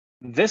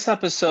This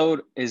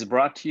episode is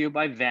brought to you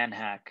by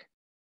VanHack.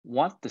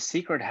 Want the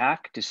secret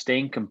hack to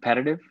staying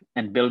competitive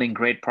and building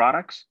great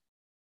products?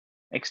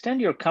 Extend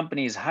your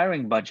company's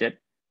hiring budget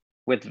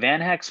with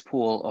VanHack's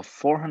pool of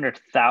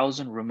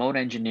 400,000 remote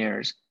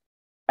engineers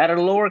at a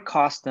lower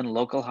cost than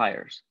local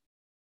hires.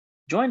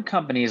 Join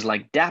companies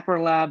like Dapper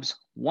Labs,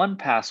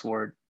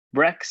 1Password,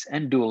 Brex,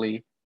 and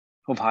Dooley,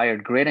 who've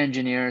hired great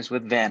engineers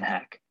with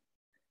VanHack.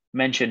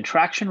 Mention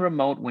Traction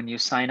Remote when you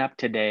sign up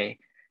today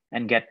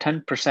and get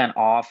 10%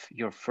 off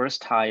your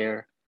first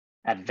hire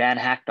at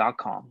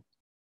vanhack.com.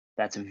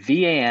 That's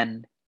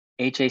VANHACK.com.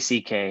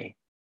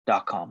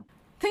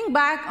 Think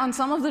back on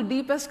some of the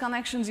deepest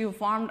connections you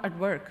formed at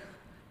work.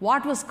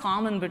 What was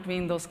common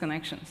between those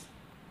connections?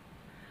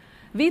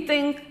 We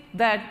think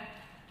that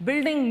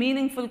building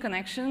meaningful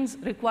connections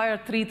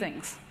require three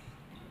things: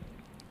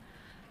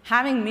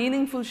 having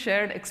meaningful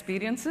shared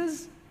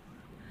experiences,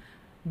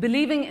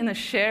 believing in a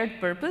shared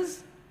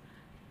purpose,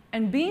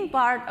 and being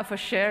part of a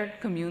shared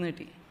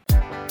community.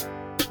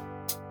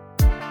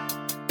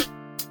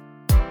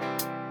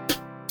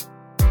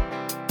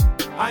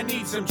 I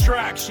need some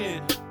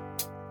traction.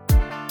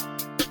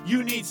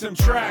 You need some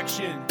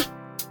traction.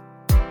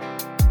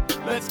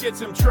 Let's get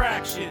some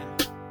traction.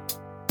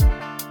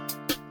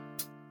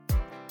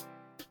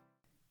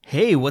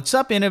 Hey, what's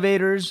up,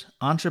 innovators,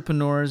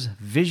 entrepreneurs,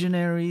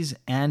 visionaries,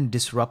 and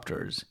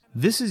disruptors?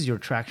 This is your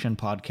Traction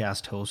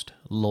Podcast host,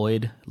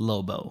 Lloyd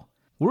Lobo.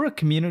 We're a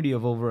community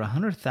of over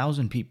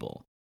 100,000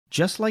 people,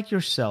 just like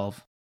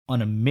yourself,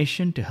 on a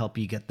mission to help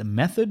you get the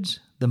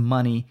methods, the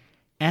money,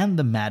 and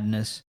the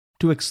madness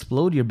to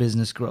explode your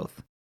business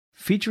growth,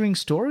 featuring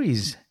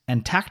stories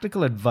and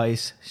tactical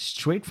advice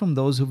straight from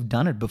those who've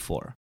done it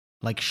before,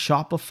 like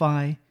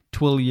Shopify,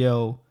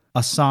 Twilio,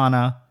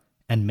 Asana,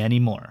 and many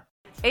more.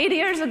 8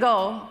 years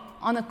ago,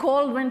 on a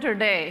cold winter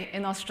day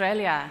in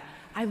Australia,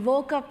 I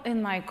woke up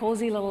in my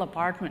cozy little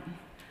apartment.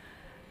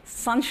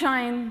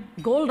 Sunshine,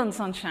 golden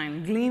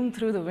sunshine, gleamed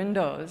through the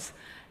windows,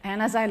 and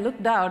as I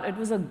looked out, it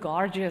was a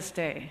gorgeous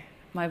day.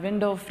 My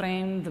window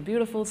framed the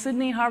beautiful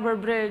Sydney Harbour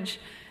Bridge,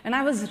 and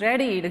I was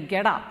ready to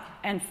get up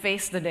and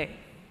face the day.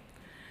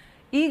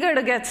 Eager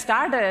to get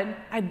started,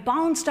 I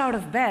bounced out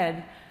of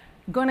bed,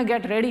 going to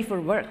get ready for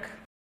work.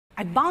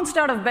 I bounced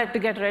out of bed to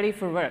get ready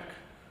for work.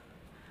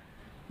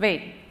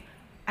 Wait,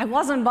 I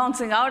wasn't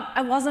bouncing out,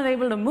 I wasn't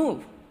able to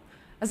move.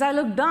 As I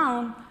looked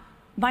down,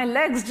 my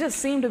legs just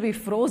seemed to be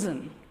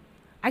frozen.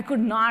 I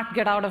could not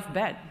get out of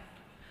bed.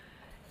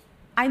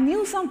 I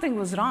knew something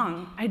was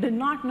wrong. I did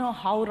not know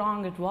how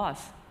wrong it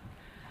was.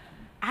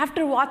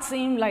 After what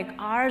seemed like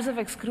hours of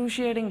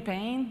excruciating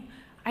pain,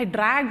 I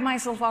dragged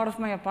myself out of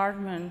my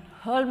apartment,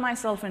 hurled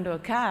myself into a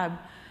cab,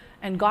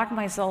 and got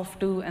myself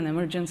to an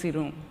emergency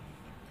room.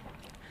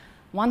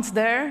 Once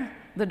there,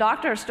 the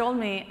doctors told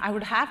me I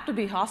would have to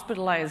be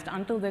hospitalized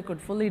until they could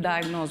fully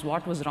diagnose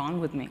what was wrong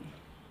with me.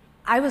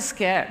 I was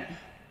scared.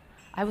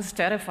 I was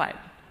terrified.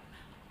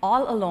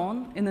 All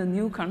alone in a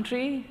new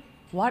country,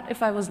 what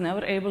if I was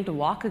never able to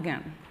walk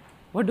again?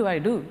 What do I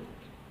do?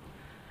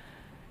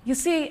 You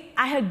see,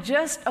 I had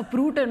just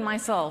uprooted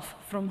myself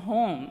from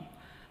home,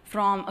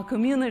 from a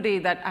community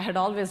that I had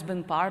always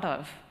been part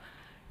of,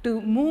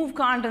 to move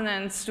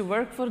continents to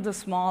work for the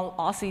small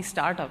Aussie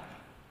startup.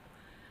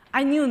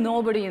 I knew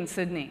nobody in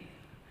Sydney.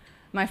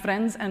 My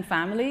friends and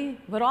family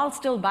were all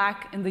still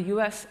back in the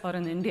US or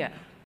in India.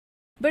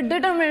 But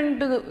determined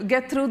to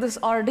get through this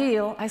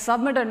ordeal, I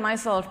submitted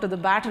myself to the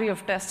battery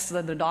of tests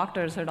that the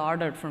doctors had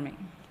ordered for me.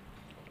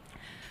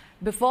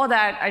 Before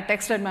that, I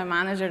texted my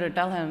manager to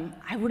tell him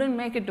I wouldn't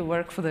make it to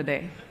work for the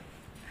day.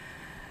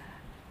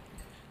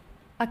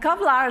 A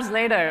couple hours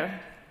later,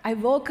 I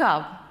woke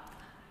up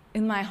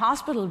in my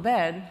hospital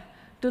bed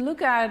to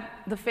look at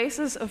the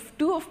faces of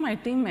two of my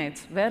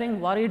teammates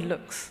wearing worried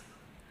looks.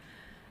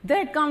 They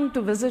had come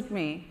to visit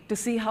me to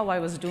see how I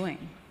was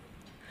doing.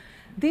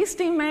 These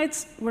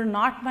teammates were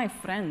not my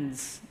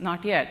friends,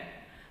 not yet,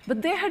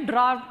 but they had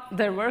dropped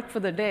their work for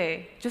the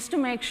day just to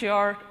make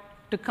sure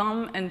to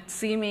come and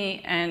see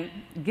me and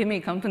give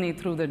me company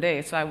through the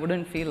day so I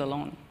wouldn't feel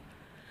alone.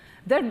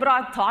 They'd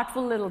brought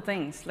thoughtful little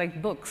things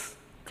like books,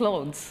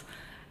 clothes,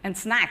 and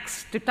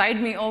snacks to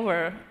tide me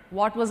over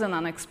what was an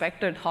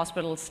unexpected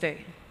hospital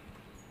stay.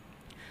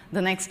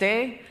 The next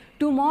day,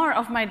 2 more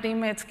of my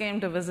teammates came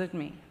to visit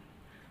me.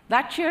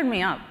 That cheered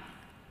me up.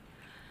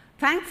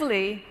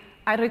 Thankfully,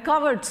 I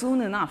recovered soon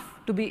enough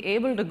to be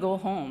able to go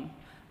home,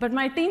 but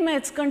my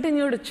teammates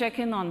continued to check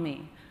in on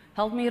me,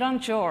 help me run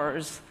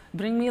chores,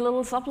 bring me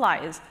little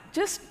supplies,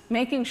 just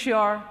making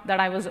sure that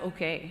I was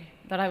okay,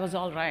 that I was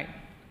all right.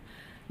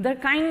 Their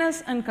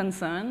kindness and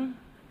concern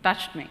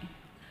touched me.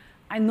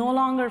 I no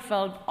longer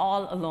felt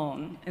all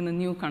alone in a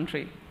new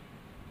country.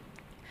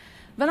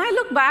 When I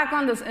look back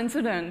on this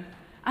incident,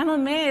 I'm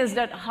amazed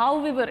at how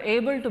we were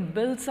able to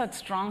build such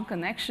strong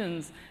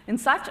connections in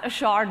such a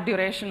short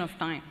duration of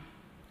time.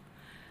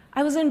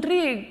 I was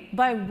intrigued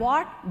by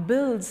what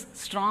builds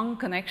strong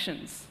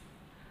connections.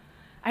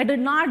 I did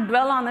not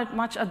dwell on it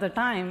much at the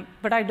time,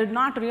 but I did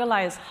not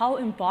realize how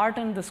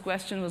important this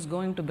question was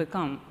going to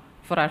become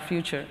for our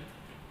future.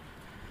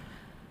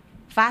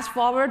 Fast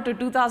forward to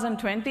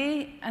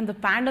 2020, and the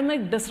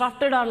pandemic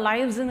disrupted our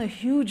lives in a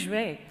huge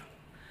way.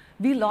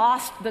 We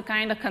lost the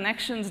kind of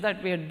connections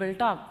that we had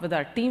built up with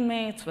our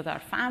teammates, with our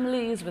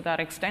families, with our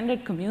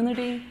extended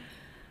community.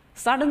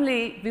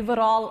 Suddenly, we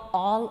were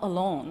all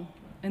alone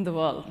in the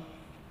world.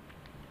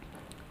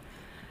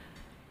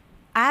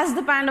 As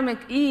the pandemic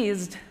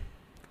eased,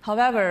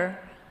 however,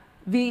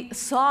 we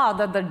saw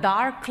that the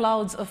dark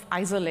clouds of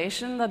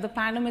isolation that the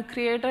pandemic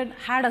created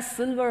had a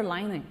silver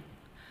lining.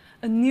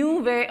 A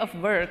new way of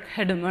work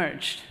had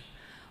emerged,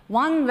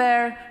 one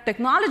where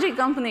technology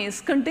companies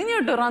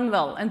continued to run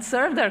well and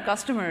serve their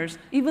customers,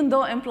 even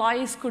though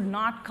employees could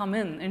not come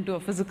into a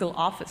physical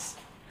office.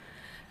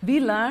 We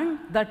learned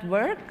that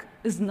work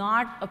is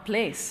not a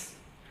place.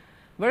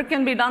 Work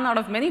can be done out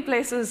of many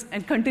places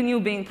and continue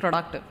being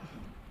productive.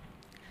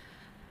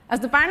 As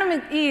the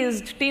pandemic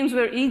eased, teams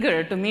were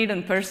eager to meet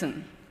in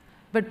person,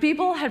 but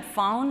people had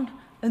found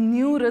a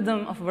new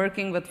rhythm of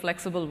working with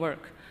flexible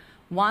work,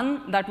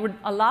 one that would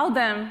allow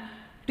them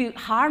to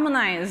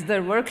harmonize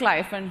their work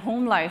life and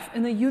home life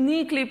in a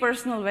uniquely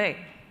personal way.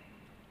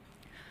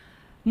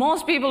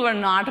 Most people were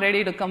not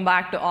ready to come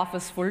back to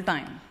office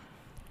full-time.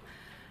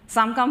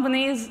 Some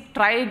companies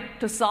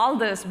tried to solve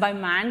this by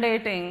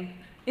mandating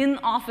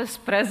in-office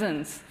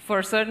presence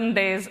for certain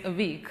days a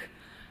week,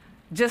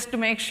 just to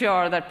make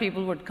sure that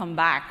people would come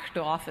back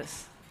to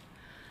office.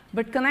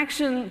 But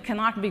connection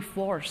cannot be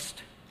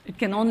forced. It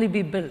can only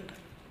be built.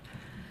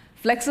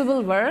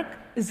 Flexible work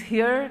is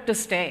here to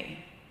stay.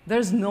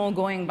 There's no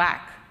going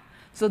back.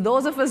 So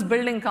those of us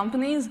building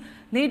companies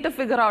need to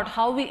figure out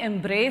how we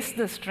embrace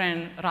this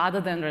trend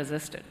rather than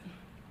resist it.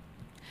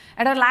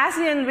 At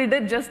Atlassian, we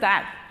did just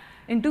that.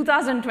 In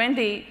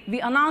 2020,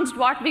 we announced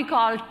what we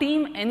call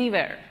Team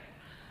Anywhere,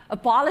 a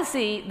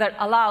policy that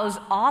allows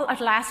all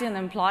Atlassian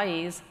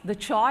employees the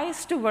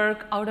choice to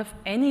work out of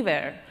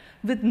anywhere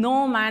with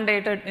no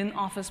mandated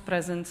in-office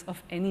presence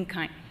of any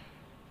kind.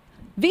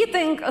 We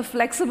think of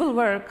flexible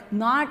work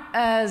not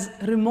as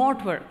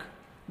remote work,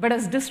 but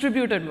as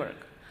distributed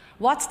work.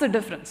 What's the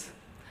difference?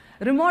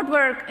 Remote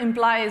work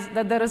implies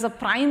that there is a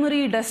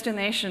primary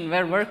destination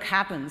where work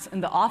happens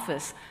in the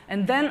office,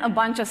 and then a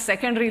bunch of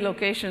secondary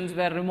locations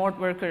where remote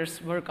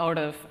workers work out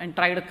of and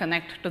try to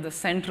connect to the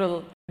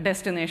central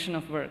destination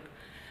of work.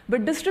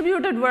 But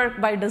distributed work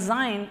by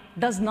design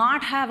does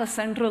not have a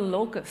central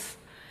locus.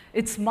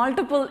 It's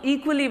multiple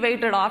equally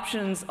weighted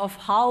options of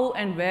how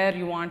and where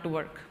you want to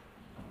work.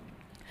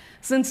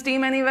 Since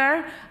Team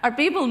Anywhere, our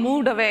people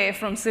moved away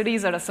from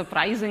cities at a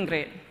surprising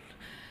rate.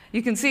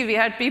 You can see we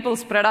had people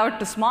spread out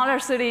to smaller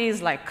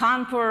cities like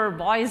Kanpur,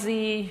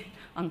 Boise,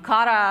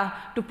 Ankara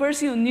to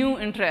pursue new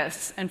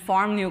interests and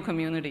form new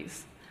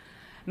communities.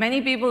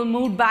 Many people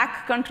moved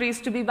back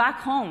countries to be back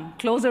home,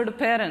 closer to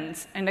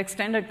parents and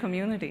extended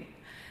community.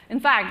 In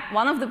fact,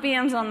 one of the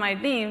PMs on my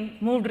team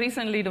moved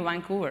recently to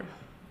Vancouver.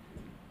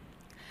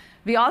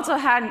 We also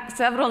had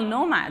several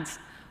nomads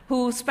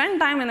who spent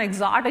time in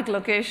exotic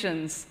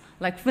locations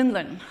like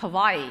Finland,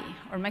 Hawaii,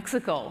 or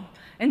Mexico,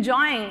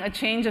 enjoying a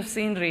change of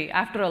scenery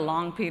after a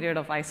long period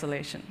of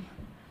isolation.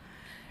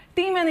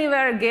 Team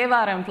Anywhere gave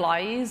our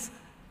employees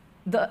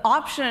the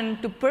option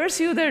to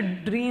pursue their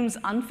dreams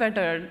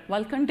unfettered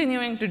while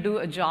continuing to do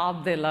a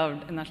job they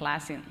loved in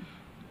Atlassian.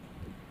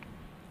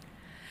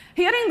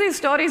 Hearing these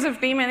stories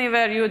of Team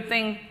Anywhere, you would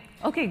think,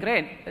 okay,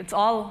 great, it's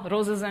all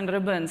roses and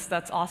ribbons,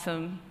 that's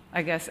awesome.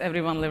 I guess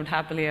everyone lived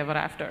happily ever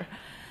after.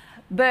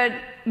 But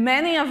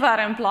many of our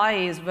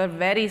employees were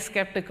very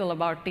skeptical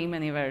about Team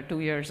Anywhere 2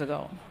 years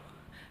ago.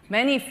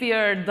 Many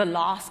feared the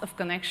loss of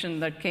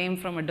connection that came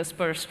from a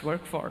dispersed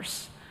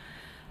workforce.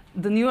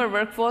 The newer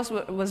workforce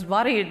was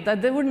worried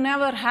that they would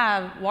never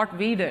have what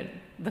we did,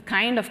 the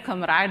kind of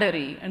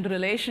camaraderie and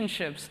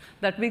relationships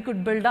that we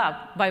could build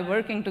up by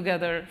working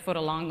together for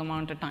a long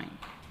amount of time.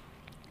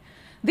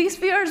 These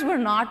fears were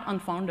not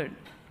unfounded.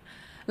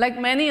 Like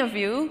many of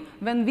you,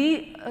 when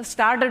we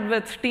started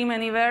with Team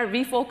Anywhere,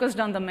 we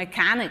focused on the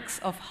mechanics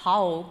of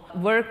how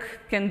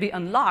work can be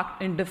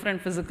unlocked in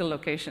different physical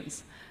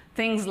locations.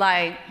 Things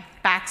like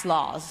tax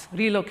laws,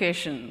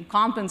 relocation,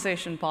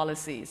 compensation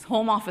policies,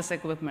 home office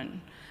equipment.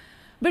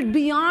 But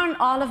beyond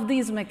all of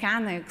these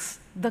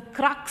mechanics, the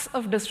crux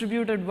of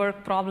distributed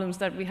work problems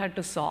that we had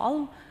to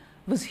solve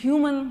was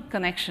human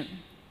connection.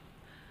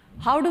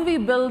 How do we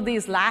build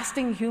these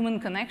lasting human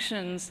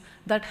connections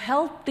that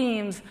help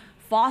teams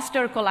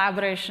foster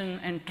collaboration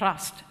and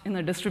trust in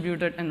a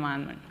distributed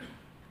environment?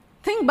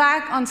 Think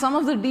back on some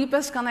of the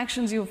deepest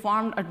connections you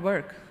formed at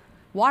work.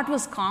 What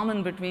was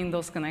common between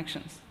those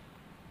connections?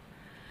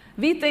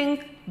 We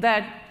think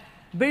that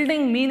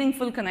building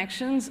meaningful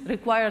connections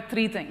require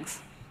three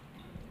things: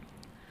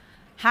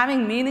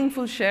 having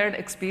meaningful shared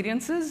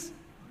experiences,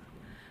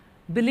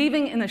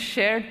 believing in a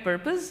shared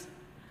purpose,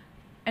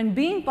 and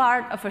being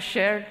part of a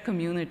shared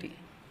community.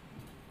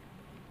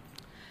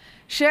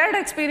 Shared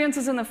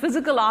experiences in a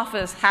physical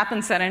office happen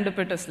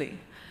serendipitously,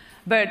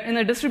 but in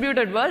a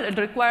distributed world, it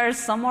requires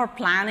some more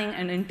planning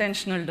and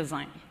intentional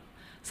design.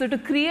 So to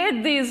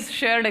create these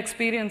shared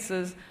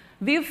experiences,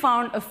 we've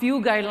found a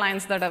few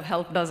guidelines that have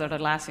helped us at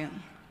Atlassian.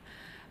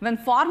 When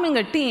forming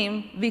a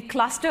team, we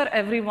cluster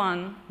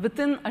everyone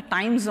within a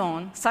time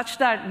zone such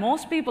that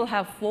most people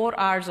have 4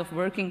 hours of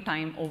working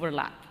time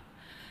overlap.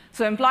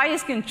 So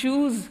employees can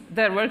choose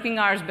their working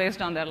hours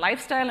based on their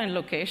lifestyle and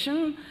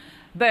location,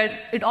 but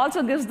it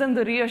also gives them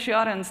the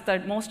reassurance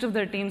that most of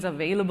their teams are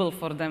available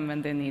for them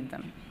when they need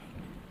them.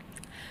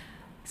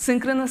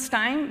 Synchronous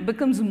time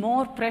becomes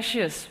more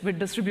precious with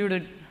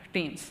distributed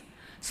teams.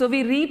 So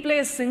we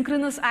replace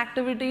synchronous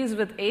activities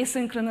with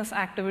asynchronous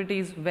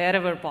activities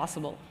wherever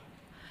possible.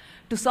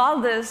 To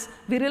solve this,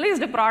 we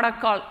released a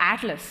product called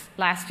Atlas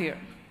last year.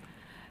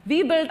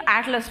 We built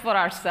Atlas for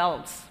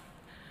ourselves.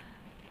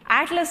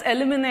 Atlas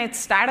eliminates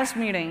status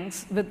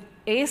meetings with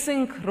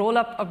async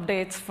roll-up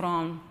updates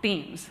from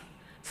teams.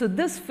 So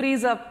this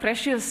frees up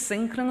precious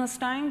synchronous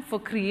time for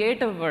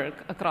creative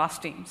work across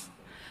teams.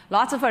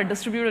 Lots of our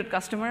distributed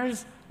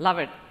customers love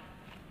it.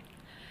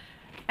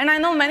 And I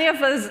know many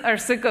of us are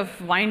sick of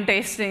wine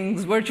tastings,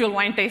 virtual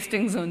wine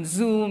tastings on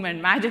Zoom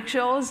and magic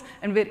shows,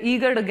 and we're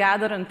eager to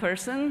gather in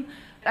person.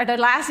 At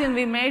Atlassian,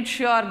 we made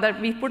sure that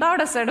we put out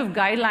a set of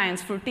guidelines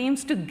for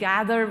teams to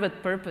gather with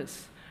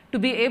purpose, to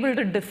be able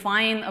to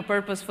define a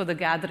purpose for the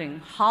gathering.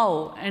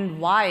 How and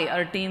why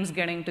are teams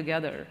getting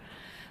together?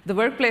 The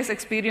Workplace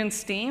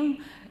Experience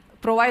team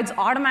provides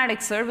automatic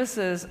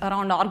services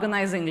around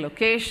organizing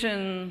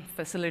location,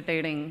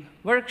 facilitating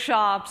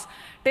workshops,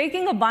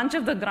 taking a bunch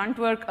of the grunt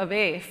work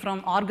away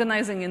from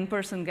organizing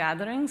in-person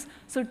gatherings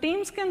so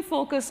teams can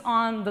focus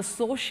on the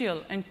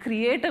social and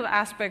creative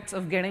aspects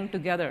of getting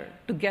together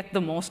to get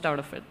the most out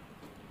of it.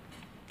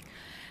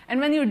 And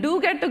when you do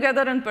get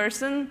together in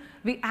person,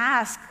 we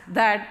ask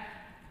that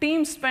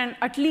teams spend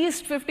at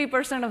least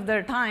 50% of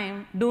their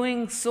time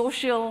doing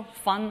social,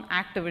 fun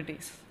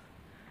activities.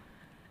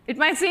 It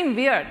might seem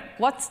weird.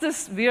 What's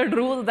this weird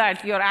rule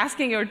that you're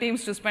asking your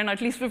teams to spend at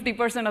least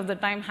 50% of the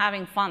time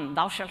having fun?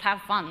 Thou shalt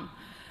have fun.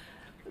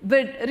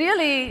 But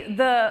really,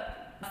 the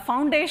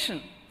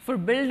foundation for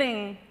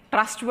building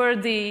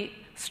trustworthy,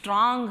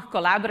 strong,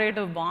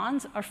 collaborative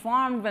bonds are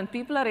formed when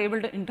people are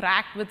able to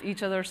interact with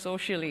each other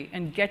socially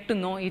and get to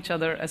know each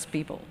other as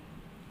people.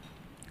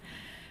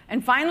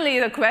 And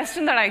finally, the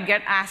question that I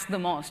get asked the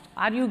most,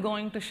 are you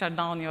going to shut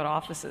down your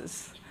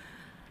offices?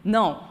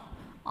 No.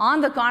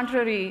 On the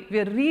contrary, we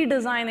are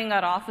redesigning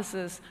our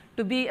offices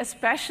to be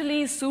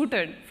especially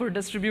suited for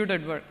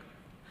distributed work.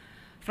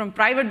 From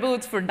private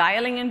booths for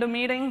dialing into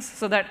meetings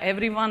so that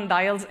everyone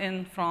dials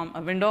in from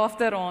a window of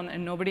their own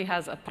and nobody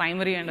has a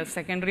primary and a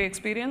secondary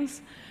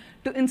experience,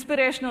 to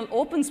inspirational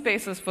open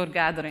spaces for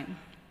gathering,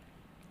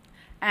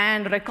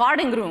 and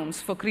recording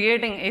rooms for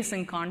creating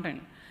async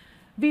content.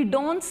 We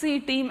don't see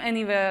Team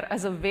Anywhere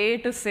as a way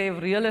to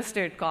save real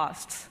estate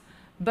costs,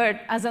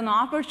 but as an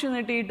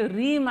opportunity to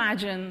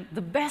reimagine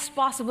the best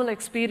possible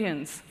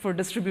experience for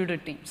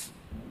distributed teams.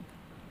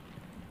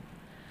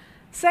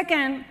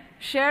 Second,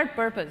 shared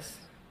purpose.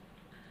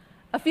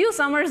 A few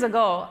summers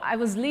ago, I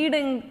was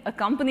leading a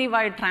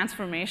company-wide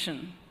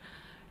transformation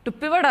to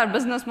pivot our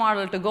business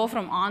model to go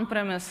from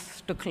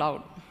on-premise to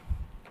cloud.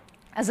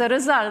 As a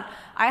result,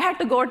 I had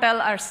to go tell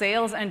our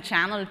sales and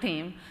channel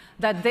team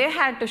that they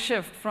had to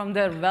shift from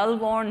their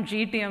well-worn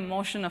GTM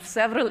motion of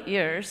several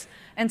years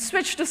and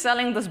switch to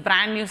selling this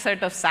brand new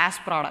set of SaaS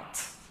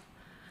products.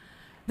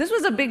 This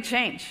was a big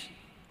change.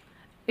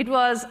 It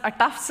was a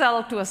tough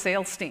sell to a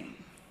sales team.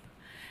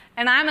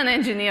 And I'm an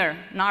engineer,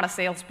 not a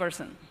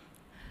salesperson.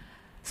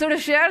 So to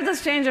share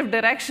this change of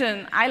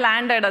direction, I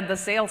landed at the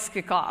sales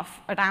kickoff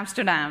at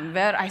Amsterdam,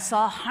 where I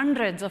saw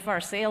hundreds of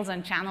our sales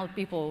and channel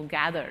people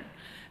gathered.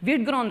 We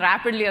had grown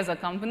rapidly as a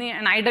company,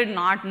 and I did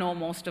not know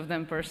most of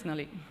them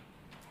personally.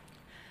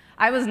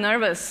 I was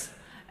nervous,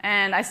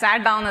 and I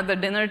sat down at the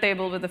dinner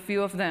table with a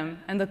few of them,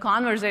 and the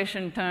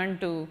conversation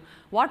turned to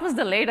what was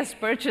the latest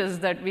purchase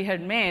that we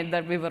had made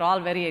that we were all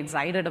very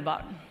excited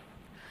about.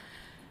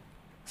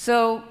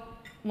 So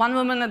one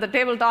woman at the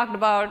table talked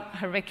about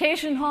her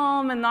vacation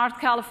home in North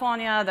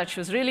California that she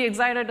was really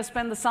excited to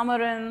spend the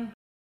summer in.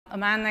 A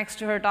man next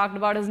to her talked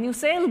about his new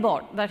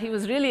sailboat that he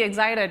was really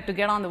excited to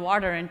get on the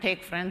water and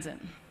take friends in.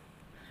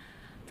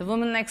 The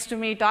woman next to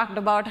me talked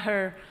about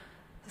her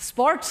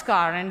sports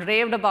car and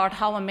raved about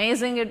how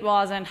amazing it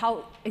was and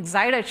how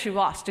excited she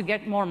was to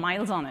get more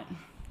miles on it.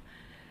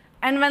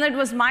 And when it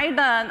was my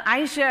turn,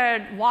 I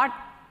shared what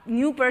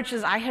new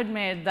purchase I had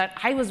made that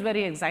I was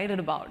very excited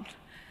about.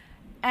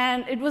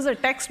 And it was a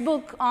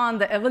textbook on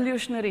the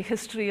evolutionary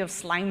history of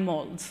slime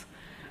molds.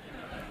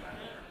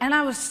 And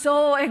I was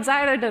so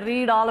excited to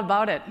read all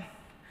about it.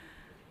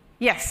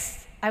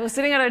 Yes, I was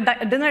sitting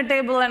at a dinner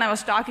table and I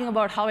was talking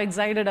about how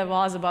excited I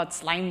was about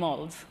slime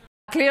molds.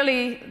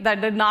 Clearly, that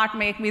did not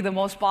make me the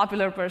most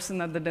popular person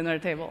at the dinner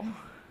table.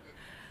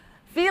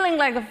 Feeling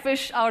like a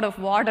fish out of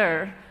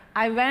water,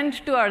 I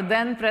went to our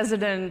then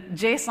president,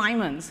 Jay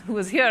Simons, who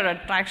was here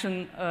at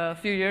Traction a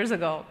few years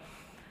ago,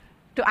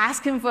 to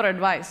ask him for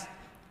advice.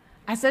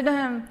 I said to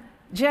him,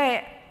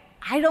 Jay,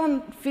 I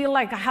don't feel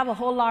like I have a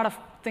whole lot of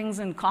things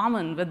in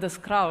common with this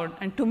crowd,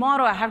 and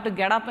tomorrow I have to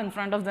get up in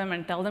front of them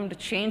and tell them to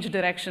change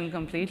direction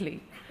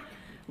completely.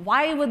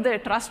 Why would they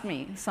trust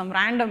me, some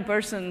random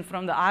person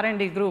from the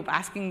R&D group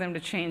asking them to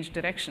change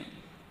direction?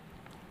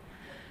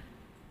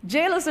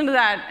 Jay listened to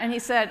that, and he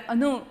said,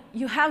 Anu,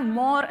 you have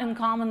more in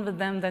common with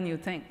them than you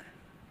think.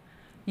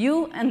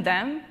 You and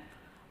them,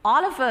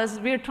 all of us,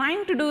 we are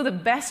trying to do the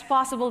best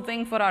possible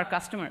thing for our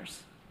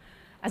customers.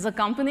 As a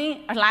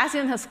company,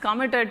 Atlassian has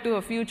committed to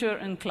a future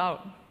in cloud.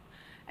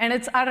 And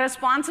it's our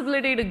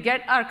responsibility to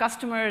get our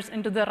customers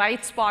into the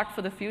right spot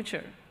for the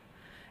future.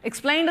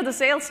 Explain to the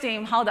sales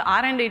team how the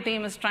R&D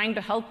team is trying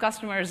to help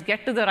customers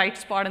get to the right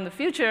spot in the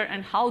future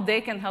and how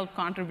they can help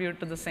contribute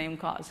to the same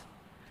cause.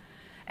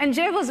 And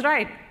Jay was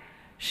right.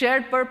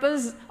 Shared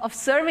purpose of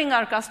serving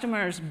our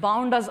customers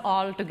bound us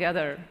all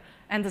together.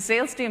 And the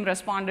sales team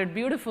responded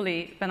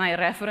beautifully when I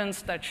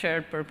referenced that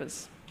shared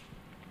purpose.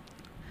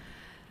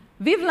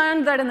 We've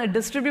learned that in a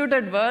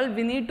distributed world,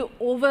 we need to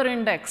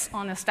over-index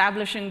on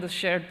establishing this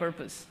shared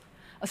purpose.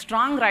 A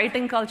strong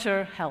writing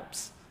culture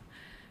helps.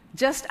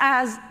 Just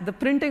as the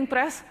printing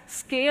press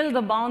scaled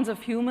the bounds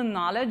of human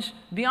knowledge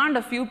beyond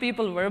a few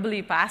people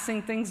verbally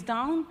passing things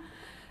down,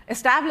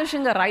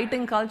 establishing a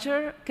writing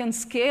culture can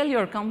scale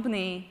your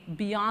company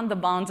beyond the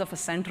bounds of a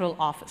central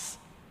office.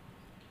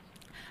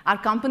 Our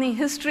company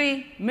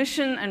history,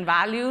 mission, and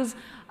values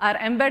are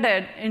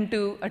embedded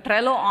into a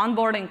Trello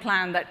onboarding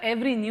plan that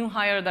every new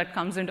hire that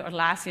comes into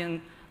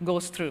Atlassian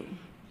goes through.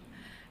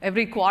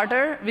 Every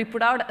quarter, we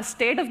put out a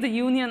State of the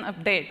Union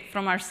update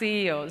from our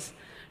CEOs,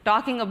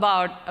 talking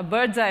about a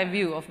bird's eye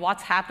view of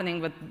what's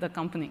happening with the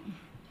company.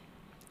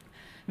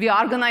 We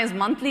organize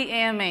monthly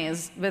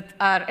AMAs with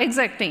our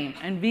exec team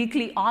and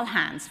weekly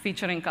all-hands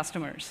featuring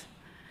customers.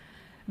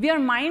 We are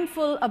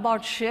mindful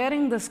about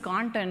sharing this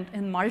content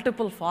in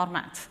multiple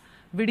formats,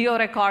 video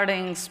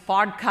recordings,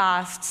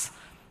 podcasts,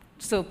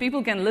 so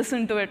people can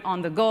listen to it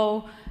on the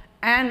go,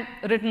 and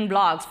written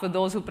blogs for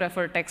those who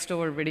prefer text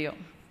over video.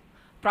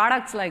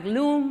 Products like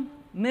Loom,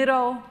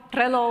 Miro,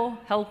 Trello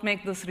help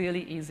make this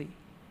really easy.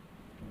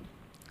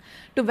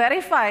 To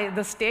verify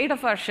the state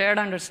of our shared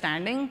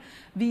understanding,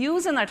 we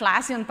use an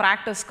Atlassian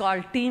practice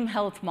called Team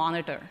Health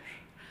Monitor,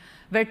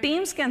 where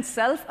teams can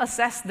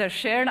self-assess their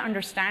shared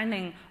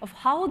understanding of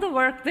how the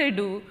work they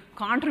do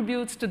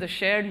contributes to the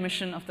shared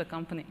mission of the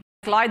company.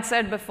 Lloyd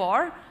said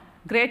before,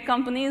 great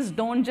companies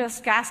don't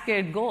just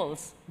cascade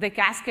goals, they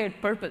cascade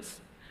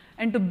purpose.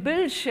 And to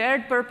build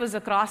shared purpose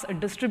across a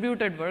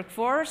distributed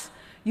workforce,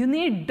 you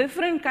need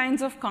different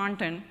kinds of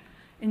content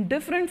in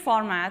different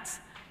formats,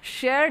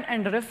 shared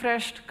and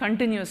refreshed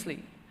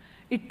continuously.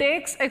 It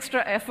takes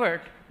extra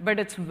effort, but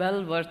it's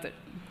well worth it.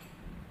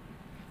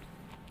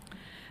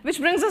 Which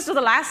brings us to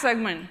the last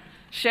segment,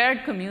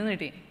 shared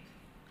community.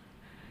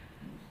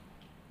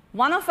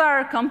 One of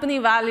our company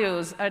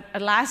values at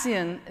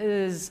Atlassian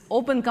is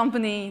open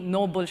company,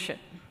 no bullshit.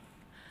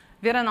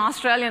 We're an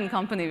Australian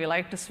company. We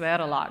like to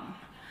swear a lot.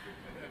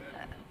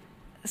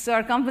 So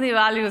our company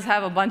values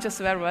have a bunch of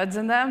swear words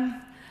in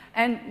them.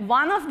 And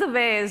one of the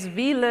ways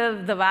we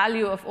live the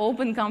value of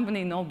open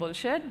company, no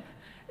bullshit,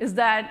 is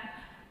that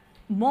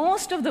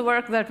most of the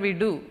work that we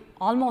do,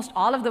 almost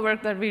all of the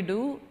work that we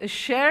do, is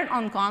shared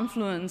on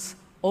Confluence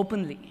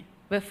openly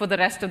for the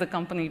rest of the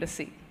company to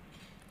see.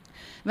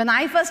 When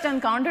I first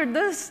encountered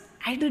this,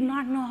 I did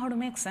not know how to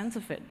make sense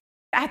of it.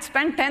 I had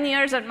spent 10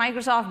 years at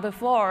Microsoft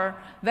before,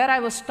 where I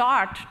was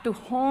taught to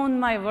hone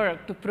my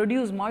work, to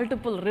produce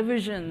multiple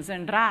revisions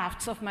and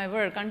drafts of my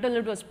work until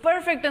it was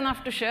perfect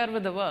enough to share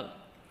with the world.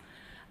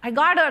 I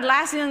got to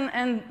Atlassian,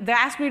 and they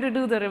asked me to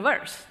do the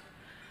reverse.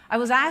 I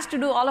was asked to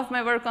do all of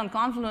my work on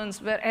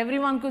Confluence, where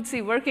everyone could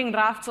see working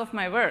drafts of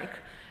my work.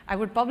 I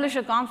would publish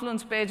a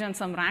Confluence page, and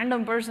some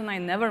random person I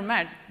never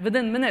met,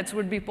 within minutes,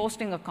 would be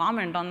posting a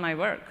comment on my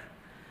work.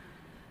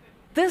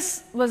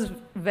 This was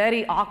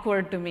very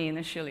awkward to me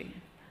initially.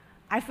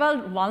 I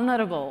felt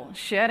vulnerable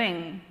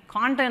sharing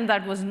content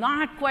that was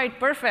not quite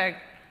perfect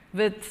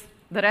with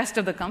the rest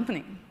of the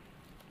company.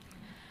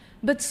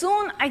 But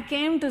soon I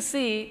came to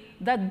see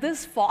that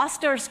this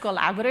fosters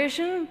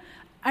collaboration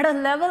at a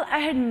level I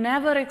had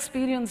never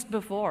experienced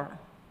before.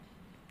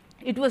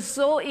 It was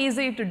so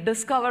easy to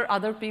discover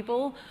other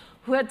people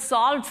who had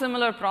solved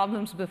similar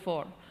problems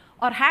before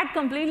or had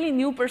completely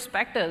new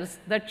perspectives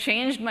that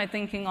changed my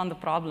thinking on the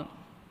problem.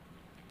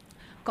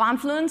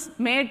 Confluence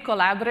made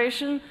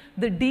collaboration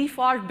the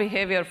default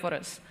behavior for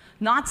us,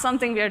 not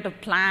something we had to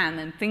plan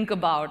and think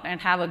about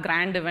and have a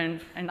grand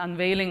event and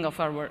unveiling of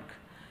our work.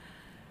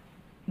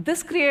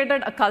 This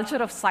created a culture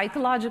of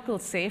psychological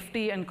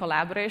safety and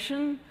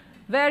collaboration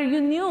where you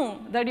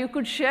knew that you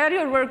could share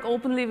your work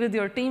openly with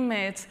your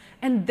teammates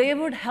and they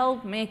would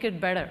help make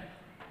it better.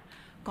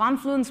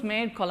 Confluence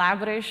made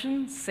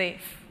collaboration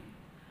safe.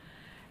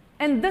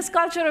 And this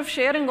culture of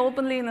sharing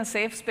openly in a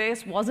safe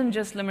space wasn't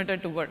just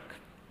limited to work.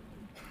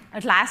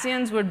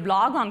 Atlassians would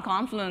blog on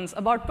Confluence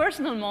about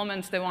personal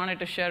moments they wanted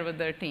to share with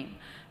their team.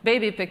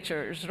 Baby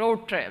pictures,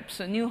 road trips,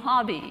 a new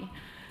hobby.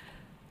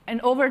 And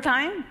over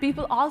time,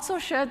 people also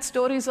shared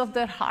stories of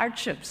their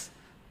hardships,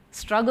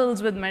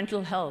 struggles with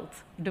mental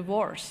health,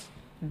 divorce,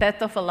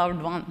 death of a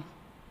loved one.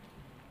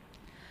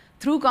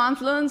 Through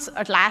Confluence,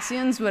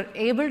 Atlassians were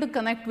able to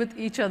connect with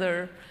each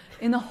other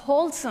in a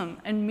wholesome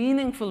and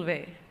meaningful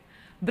way,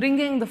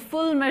 bringing the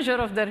full measure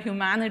of their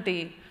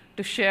humanity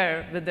to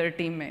share with their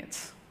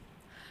teammates.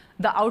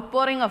 The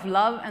outpouring of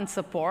love and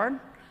support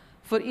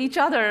for each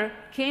other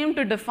came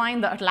to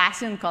define the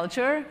Atlassian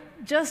culture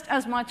just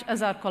as much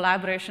as our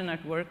collaboration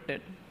at work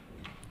did.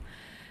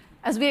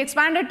 As we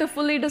expanded to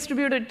fully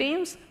distributed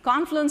teams,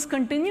 Confluence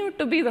continued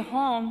to be the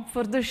home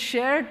for the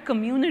shared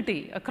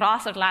community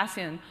across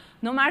Atlassian,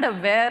 no matter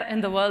where in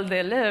the world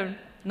they lived,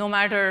 no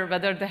matter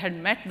whether they had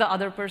met the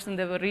other person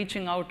they were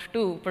reaching out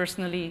to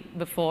personally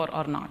before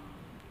or not.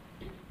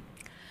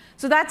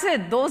 So that's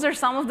it. Those are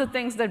some of the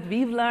things that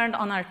we've learned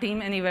on our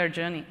Team Anywhere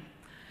journey.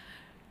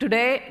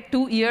 Today,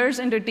 2 years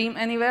into Team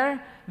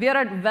Anywhere, we are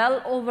at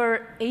well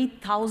over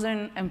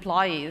 8,000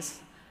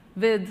 employees,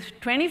 with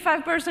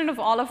 25% of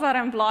all of our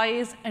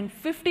employees and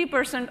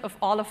 50% of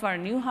all of our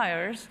new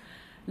hires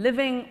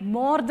living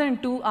more than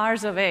 2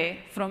 hours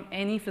away from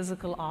any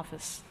physical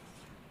office.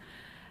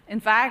 In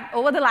fact,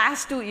 over the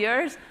last 2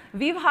 years,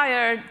 we've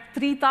hired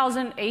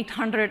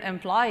 3,800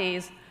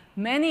 employees,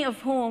 many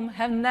of whom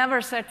have never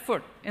set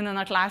foot in an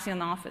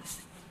Atlassian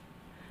office.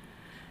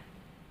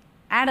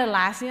 At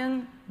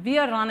Atlassian, we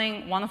are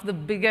running one of the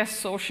biggest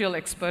social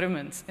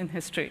experiments in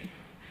history.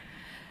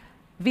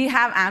 We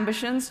have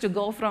ambitions to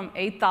go from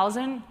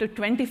 8,000 to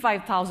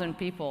 25,000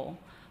 people,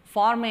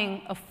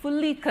 forming a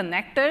fully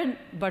connected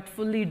but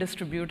fully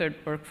distributed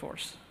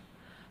workforce.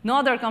 No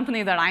other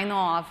company that I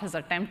know of has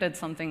attempted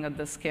something at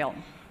this scale.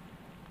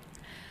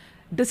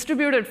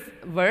 Distributed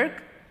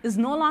work is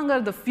no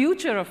longer the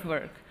future of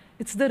work.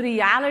 It's the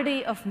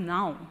reality of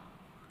now.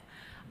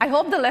 I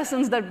hope the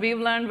lessons that we've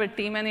learned with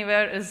Team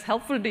Anywhere is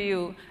helpful to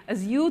you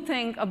as you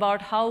think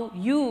about how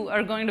you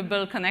are going to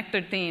build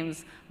connected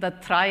teams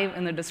that thrive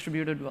in a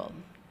distributed world.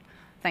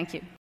 Thank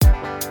you.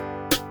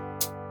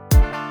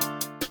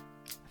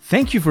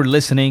 Thank you for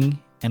listening,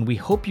 and we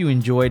hope you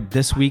enjoyed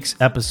this week's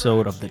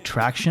episode of the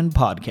Traction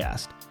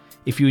Podcast.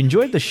 If you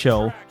enjoyed the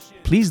show,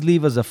 please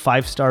leave us a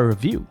 5-star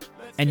review.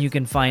 And you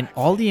can find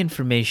all the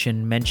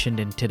information mentioned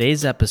in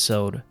today's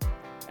episode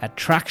at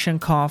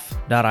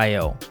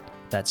tractionconf.io.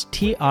 That's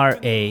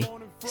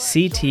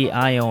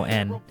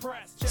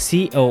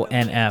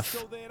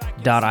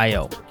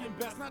tractionconf.io.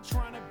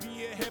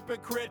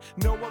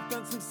 No, I've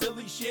done some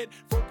silly shit,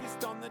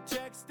 focused on the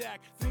tech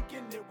stack,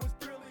 thinking it was